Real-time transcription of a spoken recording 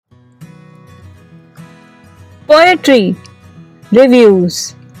poetry,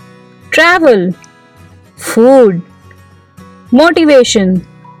 reviews, travel, food, motivation,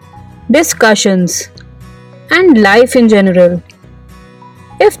 discussions, and life in general.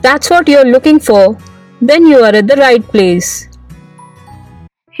 If that's what you're looking for, then you are at the right place.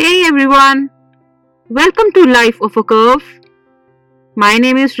 Hey everyone, welcome to Life of a Curve. My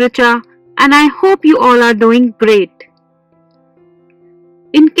name is Richa and I hope you all are doing great.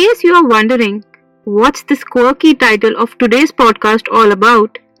 In case you are wondering what's this quirky title of today's podcast all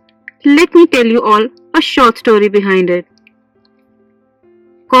about, let me tell you all a short story behind it.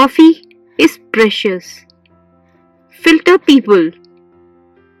 Coffee is precious. Filter people.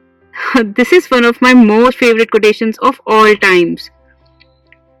 This is one of my most favorite quotations of all times.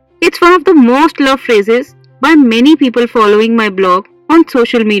 It's one of the most loved phrases by many people following my blog on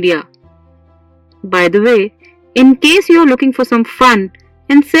social media. By the way, in case you're looking for some fun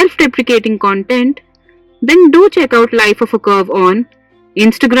and self-deprecating content, then do check out Life of a Curve on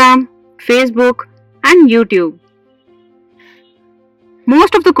Instagram, Facebook, and YouTube.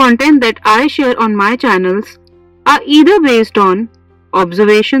 Most of the content that I share on my channels are either based on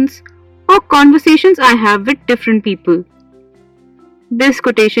observations or conversations I have with different people. This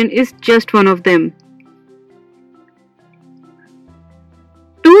quotation is just one of them.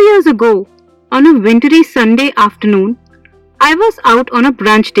 2 years ago, on a wintry Sunday afternoon, I was out on a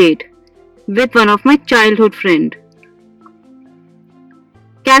brunch date with one of my childhood friends.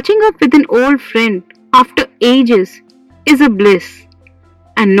 Catching up with an old friend after ages is a bliss,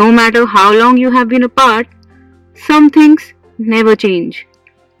 and no matter how long you have been apart, some things never change.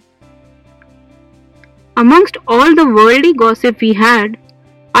 Amongst all the worldly gossip we had,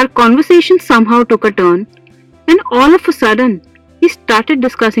 our conversation somehow took a turn, and all of a sudden, we started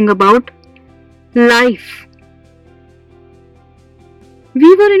discussing about life.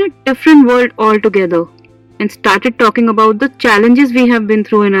 We were in a different world altogether and started talking about the challenges we have been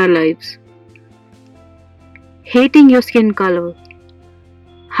through in our lives. Hating your skin color,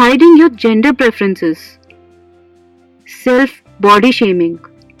 hiding your gender preferences, self-body shaming,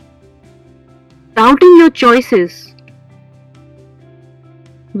 doubting your choices.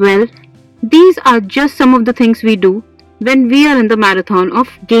 Well, these are just some of the things we do when we are in the marathon of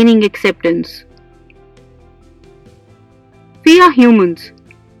gaining acceptance. We are humans,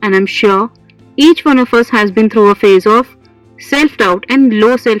 and I'm sure each one of us has been through a phase of self-doubt and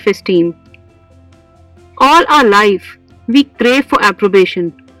low self-esteem. All our life, we crave for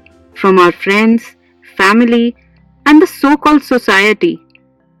approbation from our friends, family, and the so-called society.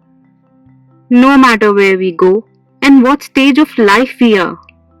 No matter where we go and what stage of life we are,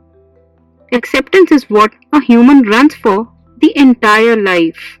 acceptance is what a human runs for the entire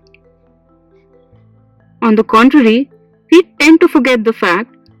life. On the contrary, we tend to forget the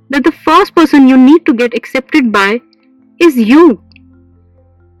fact that the first person you need to get accepted by is you.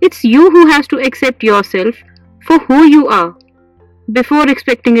 It's you who has to accept yourself for who you are before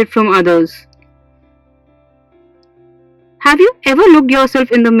expecting it from others. Have you ever looked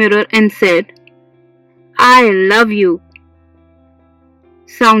yourself in the mirror and said, "I love you"?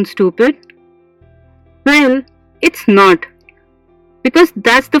 Sounds stupid? Well, it's not. Because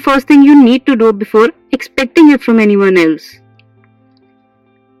that's the first thing you need to do before expecting it from anyone else.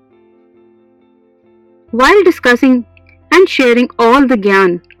 While discussing and sharing all the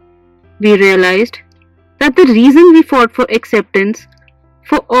gyan, we realized that the reason we fought for acceptance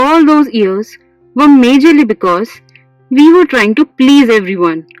for all those years were majorly because we were trying to please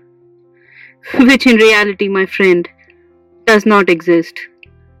everyone, which in reality, my friend, does not exist.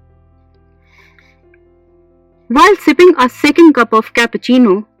 While sipping our second cup of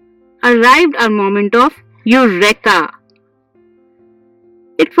cappuccino, arrived our moment of Eureka!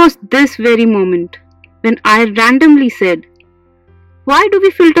 It was this very moment when I randomly said, "Why do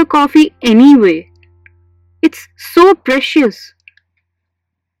we filter coffee anyway? It's so precious."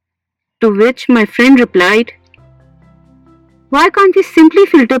 To which my friend replied, "Why can't we simply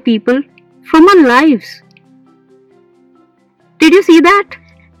filter people from our lives?" Did you see that?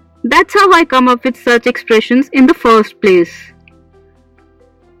 That's how I come up with such expressions in the first place.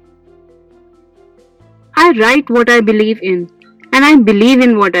 I write what I believe in, and I believe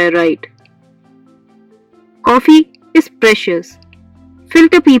in what I write. Coffee is precious.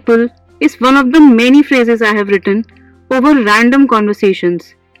 Filter people is one of the many phrases I have written over random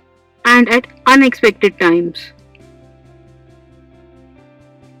conversations and at unexpected times.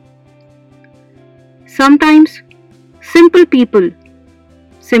 Sometimes, simple people,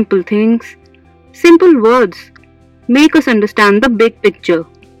 simple things, simple words make us understand the big picture.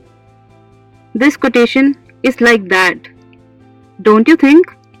 This quotation is like that, don't you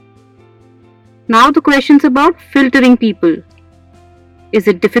think? Now the questions about filtering people. Is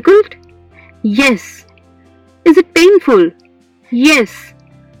it difficult? Yes. Is it painful? Yes.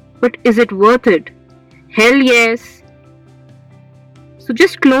 But is it worth it? Hell yes. So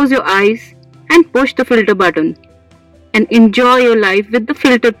just close your eyes and push the filter button and enjoy your life with the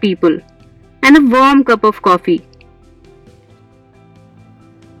filtered people and a warm cup of coffee.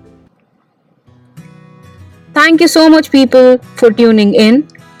 Thank you so much, people, for tuning in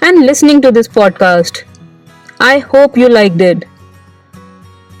and listening to this podcast. I hope you liked it.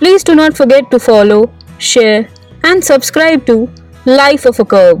 Please do not forget to follow, share, and subscribe to Life of a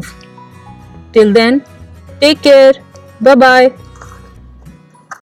Curve. Till then, take care. Bye bye.